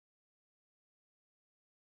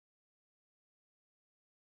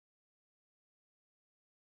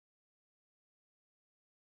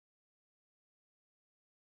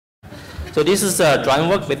So this is a joint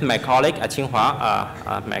work with my colleague at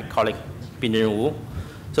Tsinghua, my colleague Binzhen Wu.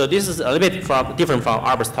 So this is a little bit different from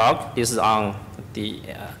Arbor's talk. This is on the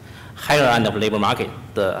higher end of labor market,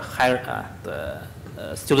 the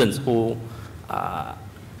students who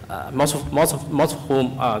most of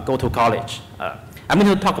whom go to college. I'm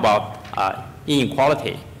going to talk about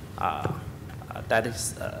inequality that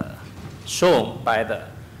is shown by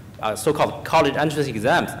the so-called college entrance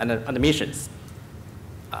exams and admissions.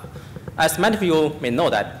 As many of you may know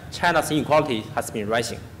that China's inequality has been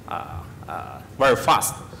rising very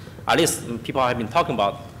fast. At least people have been talking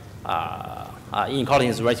about inequality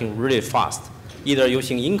is rising really fast, either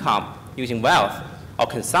using income, using wealth, or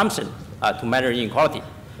consumption to measure inequality.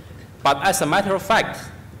 But as a matter of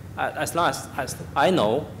fact, as long as I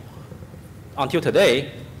know, until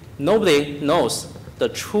today, nobody knows the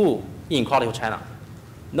true inequality of China.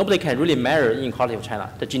 Nobody can really measure inequality of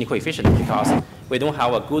China, the Gini coefficient, because we don't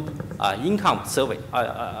have a good income survey,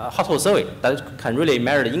 household survey that can really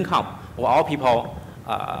measure the income of all people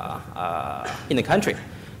in the country.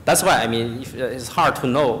 That's why, I mean, it's hard to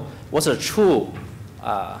know what's the true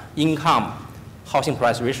income housing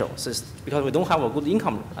price ratio, so because we don't have a good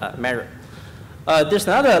income measure. There's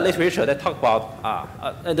another literature that talk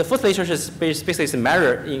about, the first literature is basically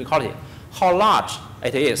measure inequality, how large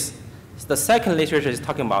it is. The second literature is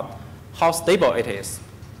talking about how stable it is,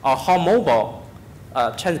 or how mobile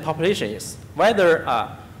Chinese population is. Whether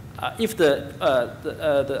if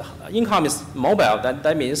the income is mobile,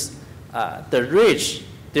 that means the rich,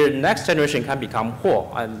 their next generation can become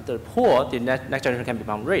poor, and the poor, the next generation can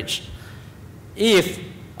become rich. If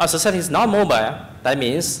a society is not mobile, that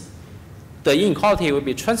means the inequality will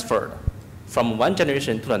be transferred from one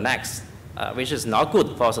generation to the next, which is not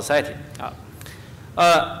good for society.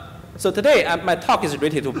 So today, my talk is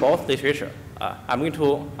related to both literature. I'm going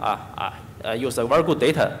to use a very good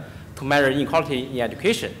data to measure inequality in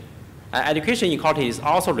education. Education inequality is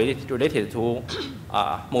also related to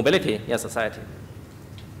mobility in society.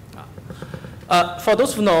 For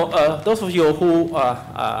those who know, those of you who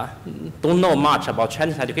don't know much about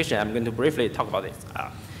Chinese education, I'm going to briefly talk about this.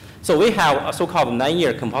 So we have a so-called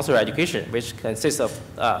 9-year compulsory education, which consists of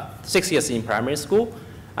 6 years in primary school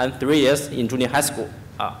and 3 years in junior high school.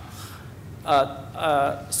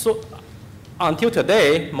 So until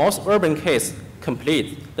today, most urban kids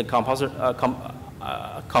complete the compulsory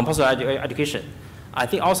education. I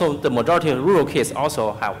think also the majority of rural kids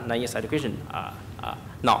also have 9 years education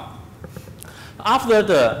now. After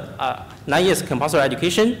the 9 years compulsory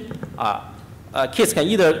education, kids can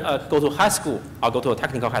either go to high school or go to a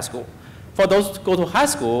technical high school. For those who go to high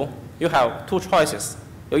school, you have two choices.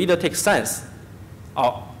 You either take science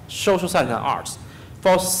or social science and arts.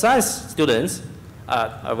 For science students,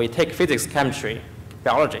 we take physics, chemistry,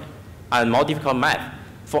 biology, and more difficult math.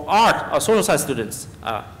 For art or social science students,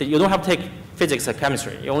 you don't have to take physics or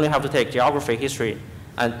chemistry. You only have to take geography, history,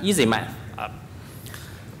 and easy math.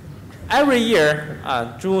 Every year,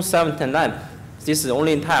 June 7th and 9th, this is the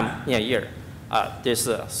only time in a year, there's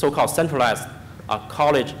a so-called centralized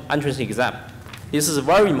college entrance exam. This is a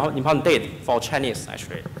very important date for Chinese,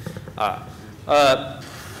 actually.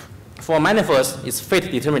 For many of us, it's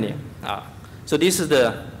fate determining. So this is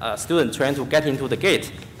the student trying to get into the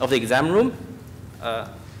gate of the exam room.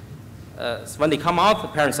 So when they come out, the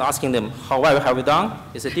parents are asking them, how well have you done?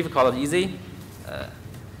 Is it difficult or easy?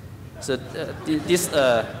 So this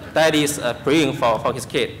daddy is praying for his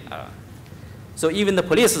kid. So even the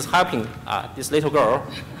police is helping this little girl.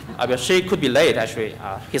 But she could be late, actually.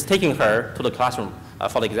 He's taking her to the classroom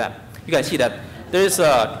for the exam. You can see that there is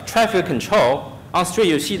a traffic control. On the street,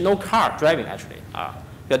 you see no car driving, actually.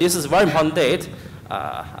 But this is a very important date.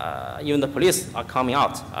 Even the police are coming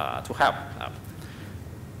out to help.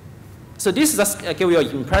 So this just give you an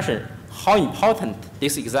impression how important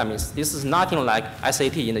this exam is. This is nothing like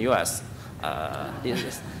SAT in the US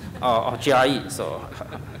or GRE. So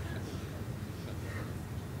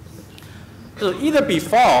either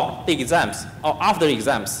before the exams or after the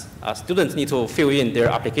exams, students need to fill in their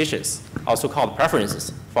applications, also called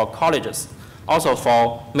preferences for colleges, also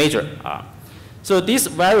for major. So this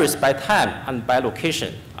varies by time and by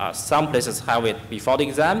location. Some places have it before the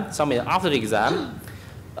exam, some after the exam.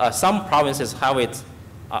 Some provinces have it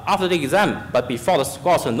after the exam, but before the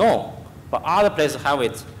scores are known. But other places have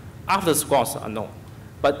it after the scores are known.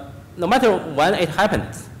 But no matter when it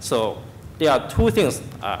happens, so there are two things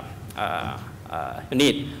you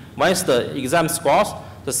need. One is the exam scores.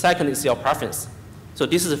 The second is your preference. So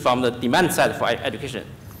this is from the demand side for education.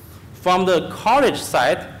 From the college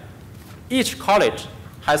side, each college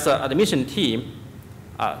has an admission team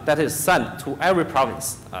that is sent to every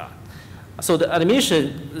province. So the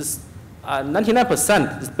admission is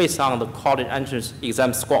 99% is based on the college entrance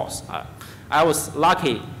exam scores. I was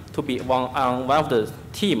lucky to be on one of the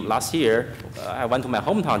team last year. I went to my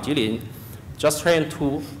hometown, Jilin, just trying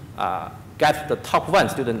to get the top 1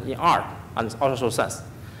 student in art and social science.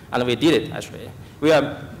 And we did it, actually. We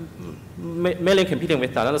are mainly competing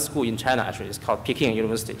with another school in China, actually. It's called Peking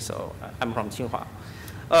University, so I'm from Tsinghua.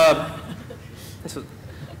 So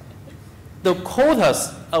the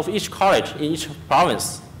quotas of each college in each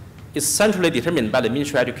province is centrally determined by the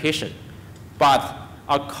Ministry of Education. But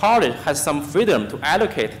our college has some freedom to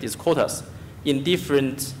allocate these quotas in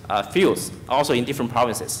different fields, also in different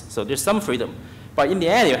provinces. So there's some freedom. But in the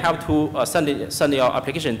end, you have to send your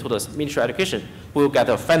application to the Ministry of Education, who will get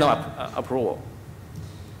a final approval.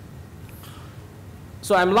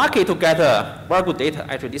 So I'm lucky to get very good data.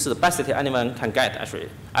 Actually, this is the best data anyone can get, actually.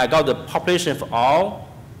 I got the population for all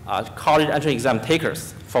college entrance exam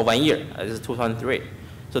takers for 1 year. This is 2003.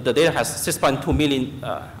 So the data has 6.2 million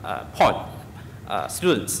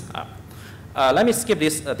students. Let me skip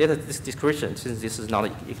this data description, since this is not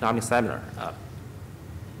an economic seminar.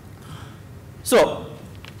 So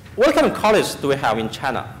what kind of colleges do we have in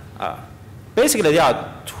China? Basically, there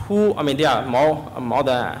are two. I mean, there are more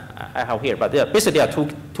than I have here, but basically there are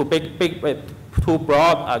two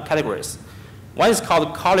broad categories. One is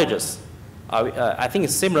called colleges. I think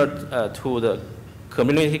it's similar to the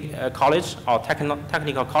community college or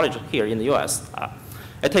technical college here in the U.S.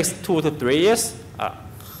 It takes 2 to 3 years.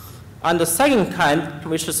 And the second kind,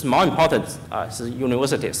 which is more important, is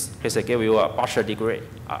universities. They give you a bachelor degree.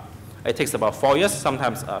 It takes about 4 years,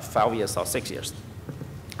 sometimes 5 years or 6 years.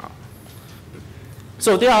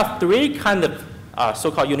 So there are 3 kinds of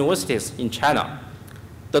so-called universities in China.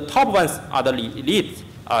 The top ones are the elite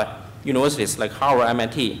universities like Harvard,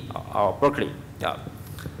 MIT, or Berkeley.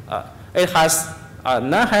 It has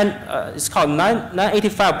it's called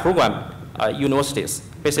 985 program universities.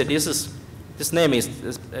 Basically, this name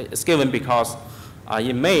is given because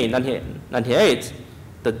in May 1998,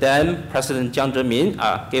 the then President Jiang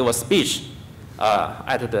Zemin gave a speech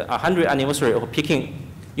at the 100th anniversary of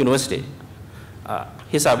Peking University.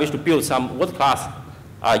 He said we should build some world-class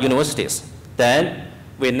universities. Then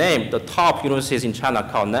we named the top universities in China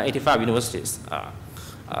called 985 universities.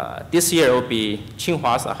 This year will be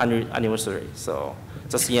Tsinghua's 100th anniversary, so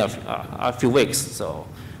just in a few weeks. So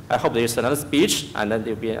I hope there is another speech, and then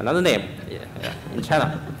there will be another name in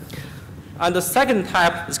China. And the second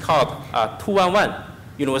type is called 211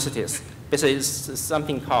 universities. Basically, it's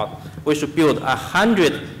something called we should build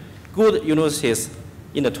 100 good universities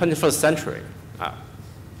in the 21st century.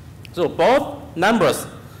 So both numbers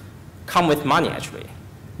come with money, actually.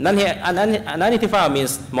 985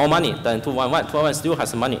 means more money than 211. 211 still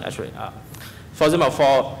has money, actually. For example,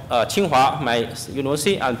 for Tsinghua, my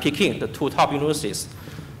university, and Peking, the 2 top universities,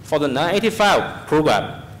 for the 985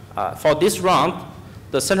 program, for this round,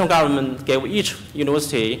 the central government gave each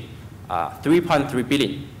university 3.3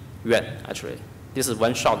 billion yuan, actually. This is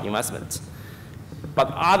one-shot investment.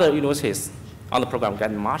 But other universities on the program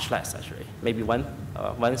get much less, actually. Maybe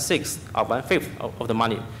 1/6 or 1/5 of the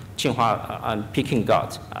money Tsinghua and Peking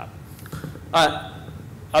got.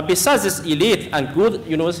 Besides this elite and good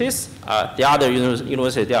universities, the other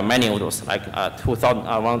universities, there are many of those, like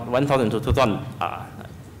 1,000 to 2,000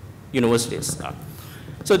 universities.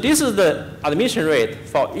 So this is the admission rate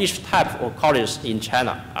for each type of college in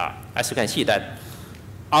China. As you can see that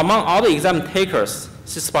among all the exam takers,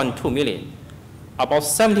 6.2 million, about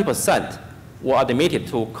 70% were admitted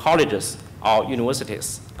to colleges or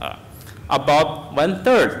universities. About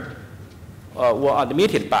 1/3 were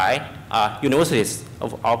admitted by universities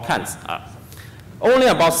of all kinds. Only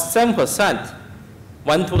about 7%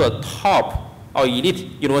 went to the top or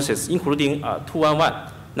elite universities, including 211,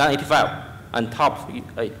 985, and top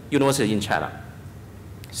universities in China.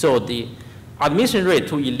 So the admission rate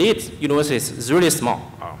to elite universities is really small.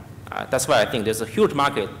 That's why I think there's a huge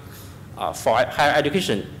market for higher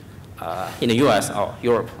education in the US or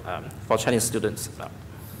Europe for Chinese students.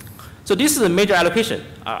 So this is a major allocation.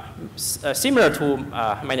 Similar to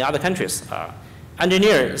many other countries,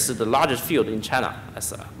 engineering is the largest field in China,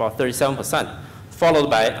 that's about 37%, followed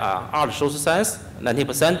by art, social science,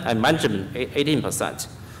 19%, and management, 18%.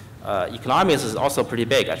 Economics is also pretty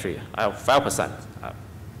big, actually, 5%.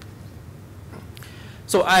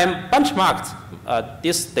 So I benchmarked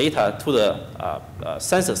this data to the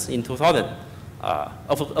census in 2000,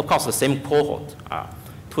 of course, the same cohort,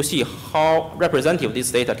 to see how representative this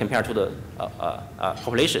data compared to the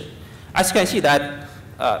population. As you can see that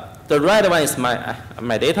the red one is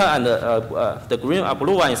my data, and the green or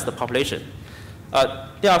blue one is the population.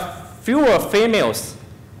 There are fewer females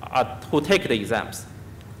who take the exams,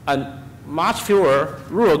 and much fewer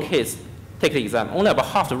rural kids take the exam. Only about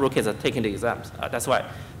half the rural kids are taking the exams. That's why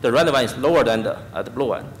the red one is lower than the blue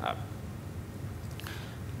one.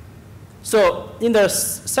 So in the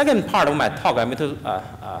second part of my talk, I'm going to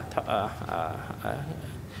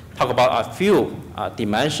talk about a few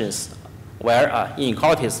dimensions where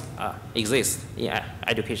inequalities exist in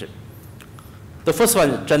education. The first one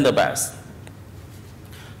is gender bias.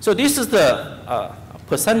 So this is the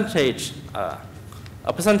percentage, a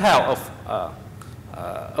percentile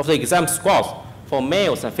of the exam scores for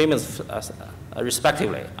males and females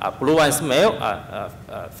respectively. Blue one is male,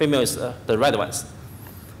 female is the red ones.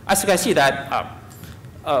 As you can see that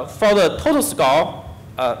for the total score,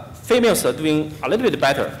 females are doing a little bit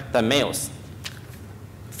better than males.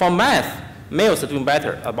 For math, males are doing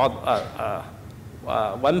better, about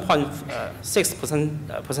 1.6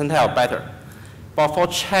 percentile better. But for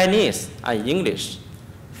Chinese and English,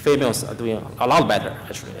 females are doing a lot better,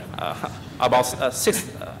 actually. About 6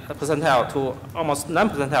 percentile to almost 9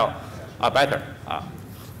 percentile are better.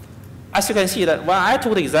 As you can see that when I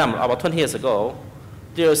took the exam about 20 years ago,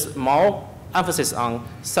 there's more emphasis on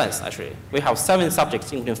science, actually. We have 7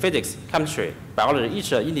 subjects, including physics, chemistry, biology,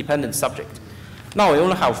 each independent subject. Now we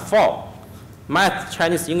only have 4, math,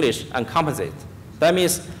 Chinese, English, and composite. That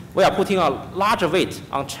means we are putting a larger weight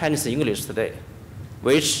on Chinese and English today,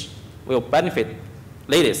 which will benefit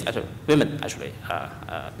ladies, actually, women, actually,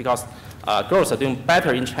 because girls are doing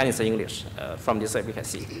better in Chinese and English from this we can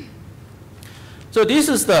see. So this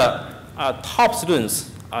is the top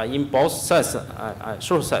students in both science and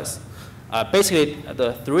social science. Basically,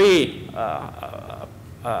 the 3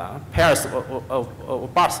 pairs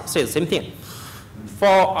of bars say the same thing.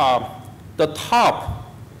 For the top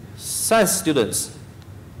science students,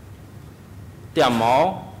 there are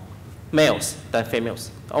more males than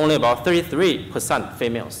females, only about 33%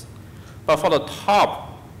 females. But for the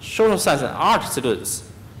top social science and art students,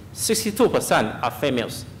 62% are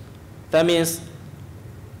females. That means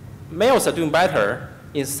males are doing better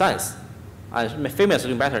in science, and females are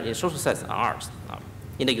doing better in social science and arts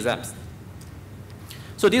in the exams.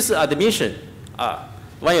 So this is a dimension.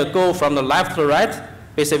 When you go from the left to the right,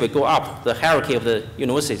 basically we go up the hierarchy of the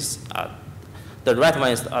universities. The right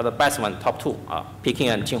one is the best one, top 2, Peking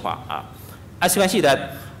and Tsinghua. As you can see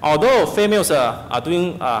that although females are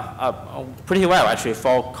doing pretty well, actually,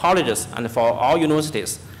 for colleges and for all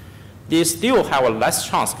universities, they still have a less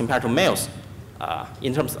chance compared to males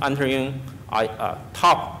in terms of entering a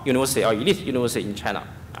top university or elite university in China.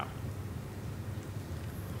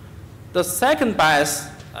 The second bias,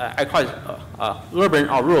 I call it urban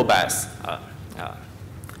or rural bias,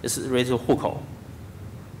 is related to hukou.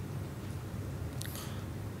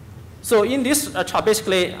 So in this chart,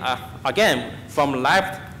 basically, again, from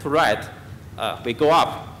left to right, we go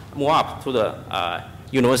up, move up to the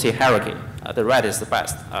university hierarchy. The right is the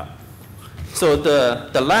best. So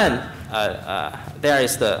the line there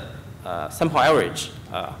is the sample average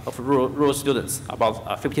of rural students, about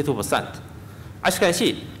 52%. As you can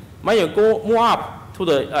see, when you move up to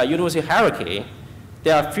the university hierarchy,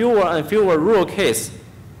 there are fewer and fewer rural kids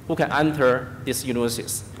who can enter these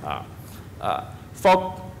universities.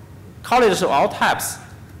 For colleges of all types,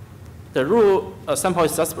 the rural sample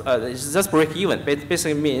is just break even.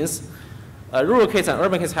 Basically means rural kids and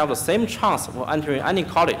urban kids have the same chance of entering any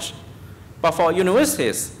college. But for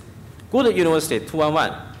universities, good university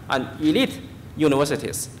 211 and elite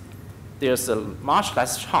universities, there's a much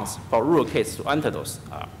less chance for rural kids to enter those.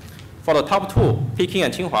 For the top 2, Peking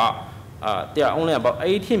and Tsinghua, there are only about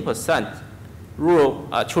 18% rural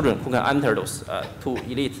children who can enter those 2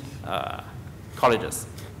 elite colleges.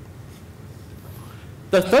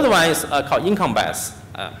 The third one is called income bias.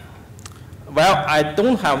 Well, I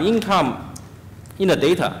don't have income in the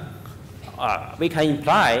data. We can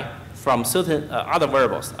imply from certain other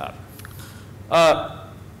variables. There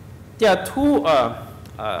are 2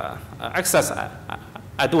 exercises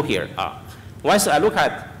I do here. Once I look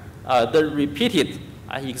at the repeated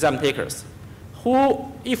exam takers,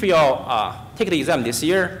 who, if you take the exam this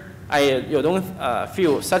year, you don't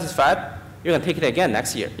feel satisfied, you can take it again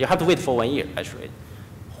next year. You have to wait for 1 year, actually.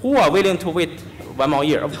 Who are willing to wait 1 more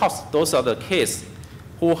year? Of course, those are the kids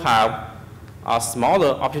who have a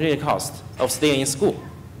smaller opportunity cost of staying in school.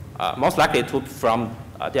 Most likely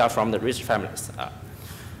they are from the rich families.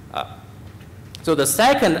 So the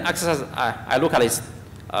second exercise I look at is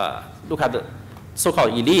look at the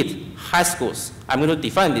so-called elite high schools. I'm going to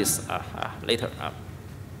define this later.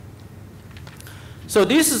 So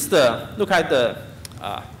this is the look at the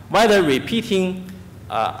whether repeatedly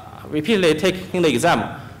taking the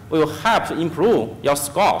exam will help to improve your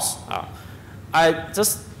scores. I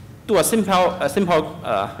just do a simple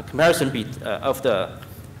comparison of the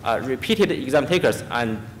repeated exam takers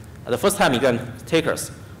and the first-time exam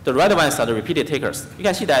takers. The red ones are the repeated takers. You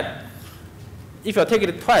can see that if you take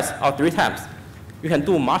it twice or 3 times, you can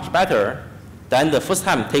do much better than the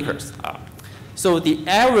first-time takers. So the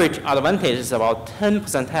average advantage is about 10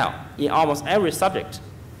 percentile in almost every subject.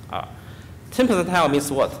 10 percentile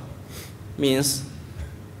means what? Means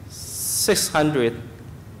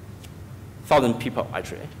 600,000 people,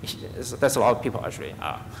 actually. That's a lot of people, actually.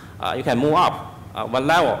 You can move up 1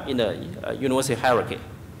 level in the university hierarchy.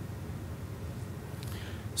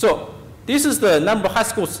 So this is the number of high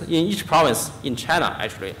schools in each province in China,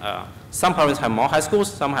 actually. Some provinces have more high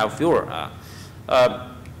schools, some have fewer.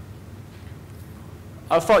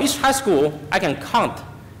 For each high school, I can count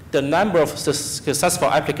the number of successful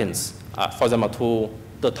applicants, for example, to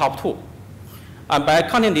the top 2. And by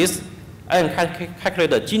counting this, I can calculate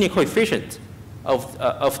the Gini coefficient of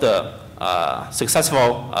the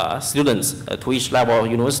successful students to each level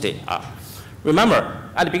of university. Remember,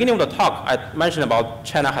 at the beginning of the talk, I mentioned about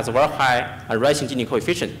China has a very high and rising Gini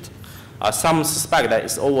coefficient. Some suspect that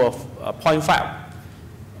it's over 0.5.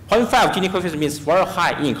 0.5 Gini coefficient means very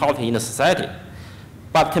high inequality in the society.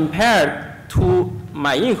 But compared to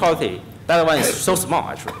my inequality, that one is so small,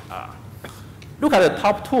 actually. Look at the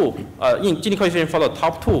top 2, in Gini coefficient for the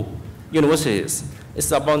top 2 universities.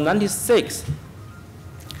 It's about 96.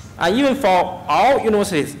 And even for all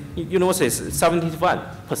universities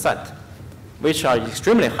 71%, which are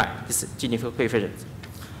extremely high, this Gini coefficient.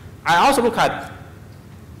 I also look at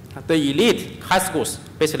the elite high schools,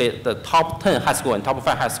 basically the top 10 high school and top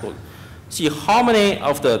 5 high schools. See how many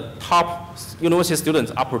of the top university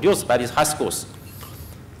students are produced by these high schools.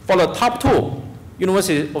 For the top 2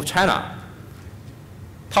 universities of China,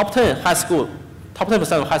 top 10% of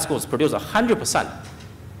high schools produce 100%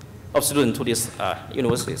 of students to these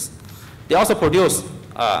universities. They also produce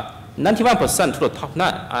 91% to the top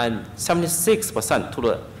 9 and 76% to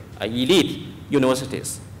the elite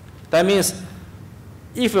universities. That means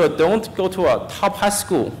if you don't go to a top high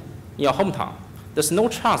school in your hometown, there's no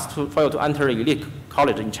chance for you to enter an elite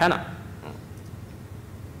college in China.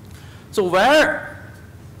 So which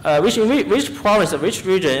province, which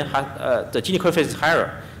region has the Gini coefficient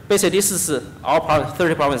higher? Basically, this is all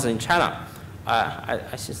 30 provinces in China.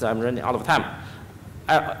 Since I'm running out of time.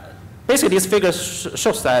 Basically, this figure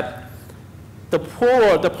shows that the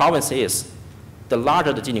poorer the province is, the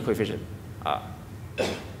larger the Gini coefficient.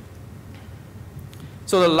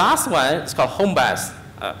 So the last one is called home bias.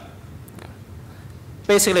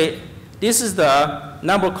 Basically, this is the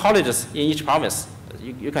number of colleges in each province.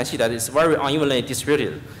 You can see that it's very unevenly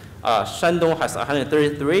distributed. Shandong has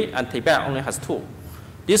 133, and Tibet only has 2.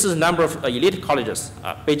 This is the number of elite colleges.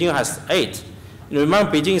 Beijing has 8.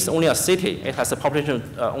 Remember, Beijing is only a city. It has a population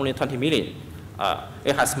of only 20 million.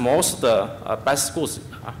 It has most of the best schools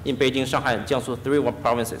in Beijing, Shanghai, and Jiangsu, 3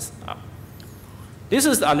 provinces. This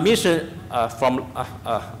is the admission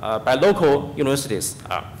by local universities.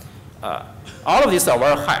 All of these are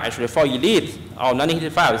very high, actually. For elite, our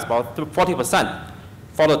 1985 is about 40%.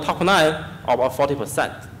 For the top 9, about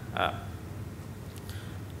 40%.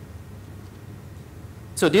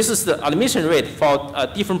 So this is the admission rate for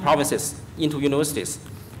different provinces into universities.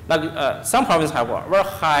 Like some provinces have a very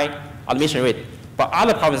high admission rate, but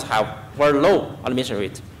other provinces have very low admission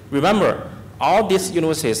rate. Remember, all these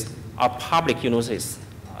universities are public universities.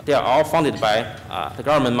 They are all funded by the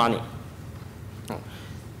government money.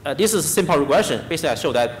 This is a simple regression. Basically, I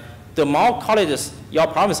show that the more colleges your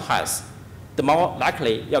province has, the more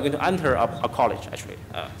likely you're going to enter a college, actually.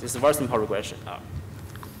 This is a very simple regression.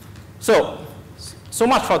 So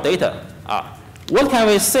much for data. What can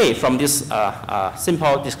we say from this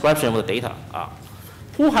simple description of the data?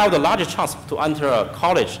 Who have the largest chance to enter a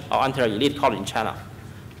college or enter an elite college in China?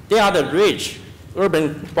 They are the rich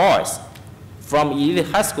urban boys from elite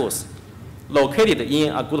high schools located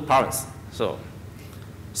in a good province.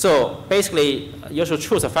 So basically, you should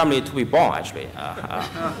choose a family to be born, actually.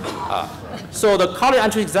 So the college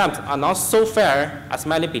entry exams are not so fair as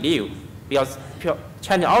many believe, because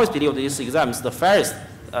China always believe this exam is the fairest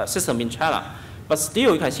system in China. But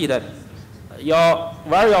still, you can see that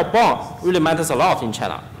where you're born really matters a lot in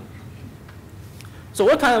China. So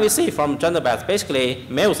what can we see from gender bias? Basically,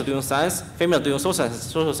 males are doing science, females doing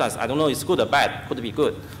social science. I don't know if it's good or bad, could be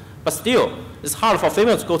good. But still, it's hard for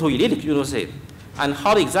females to go to elite university. And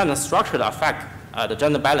how the exam is structured affect the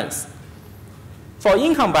gender balance. For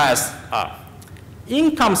income bias,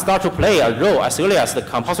 income starts to play a role as early as the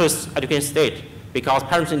compulsory education stage, because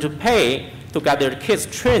parents need to pay to get their kids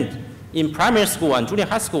trained in primary school and junior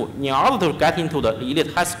high school in order to get into the elite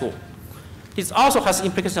high school. This also has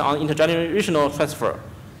implications on intergenerational transfer.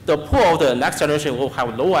 The poor of the next generation will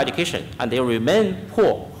have lower education, and they will remain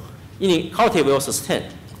poor. Inequality will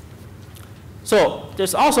sustain. So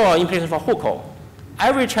there's also an implication for hukou.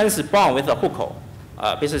 Every Chinese is born with a hukou.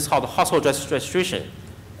 This is called household registration.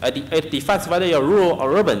 It defines whether you're rural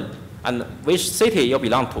or urban and which city you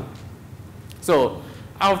belong to. So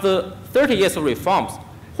after 30 years of reforms,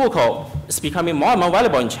 hukou is becoming more and more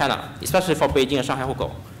valuable in China, especially for Beijing and Shanghai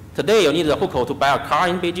hukou. Today, you need a hukou to buy a car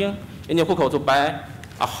in Beijing. You need a hukou to buy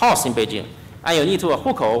a house in Beijing. And you need a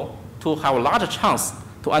hukou to have a larger chance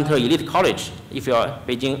to enter elite college if your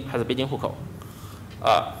Beijing has a Beijing hukou.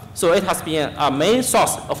 So it has been a main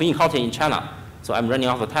source of inequality in China. So I'm running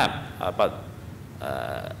out of time, but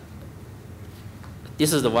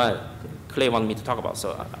this is the one Clay wanted me to talk about,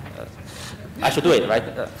 so I should do it, right?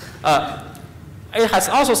 It has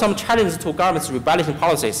also some challenges to government's rebalancing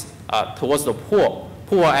policies towards the poor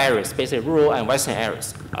areas, basically rural and western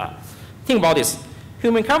areas. Think about this.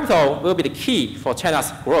 Human capital will be the key for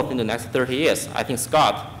China's growth in the next 30 years. I think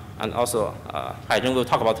Scott and also Haizhen will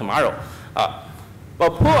talk about tomorrow.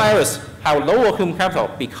 But poor areas have lower human capital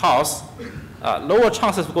because lower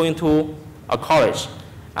chances of going to a college.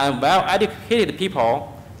 And well-educated people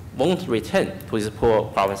won't return to these poor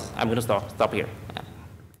provinces. I'm going to stop here.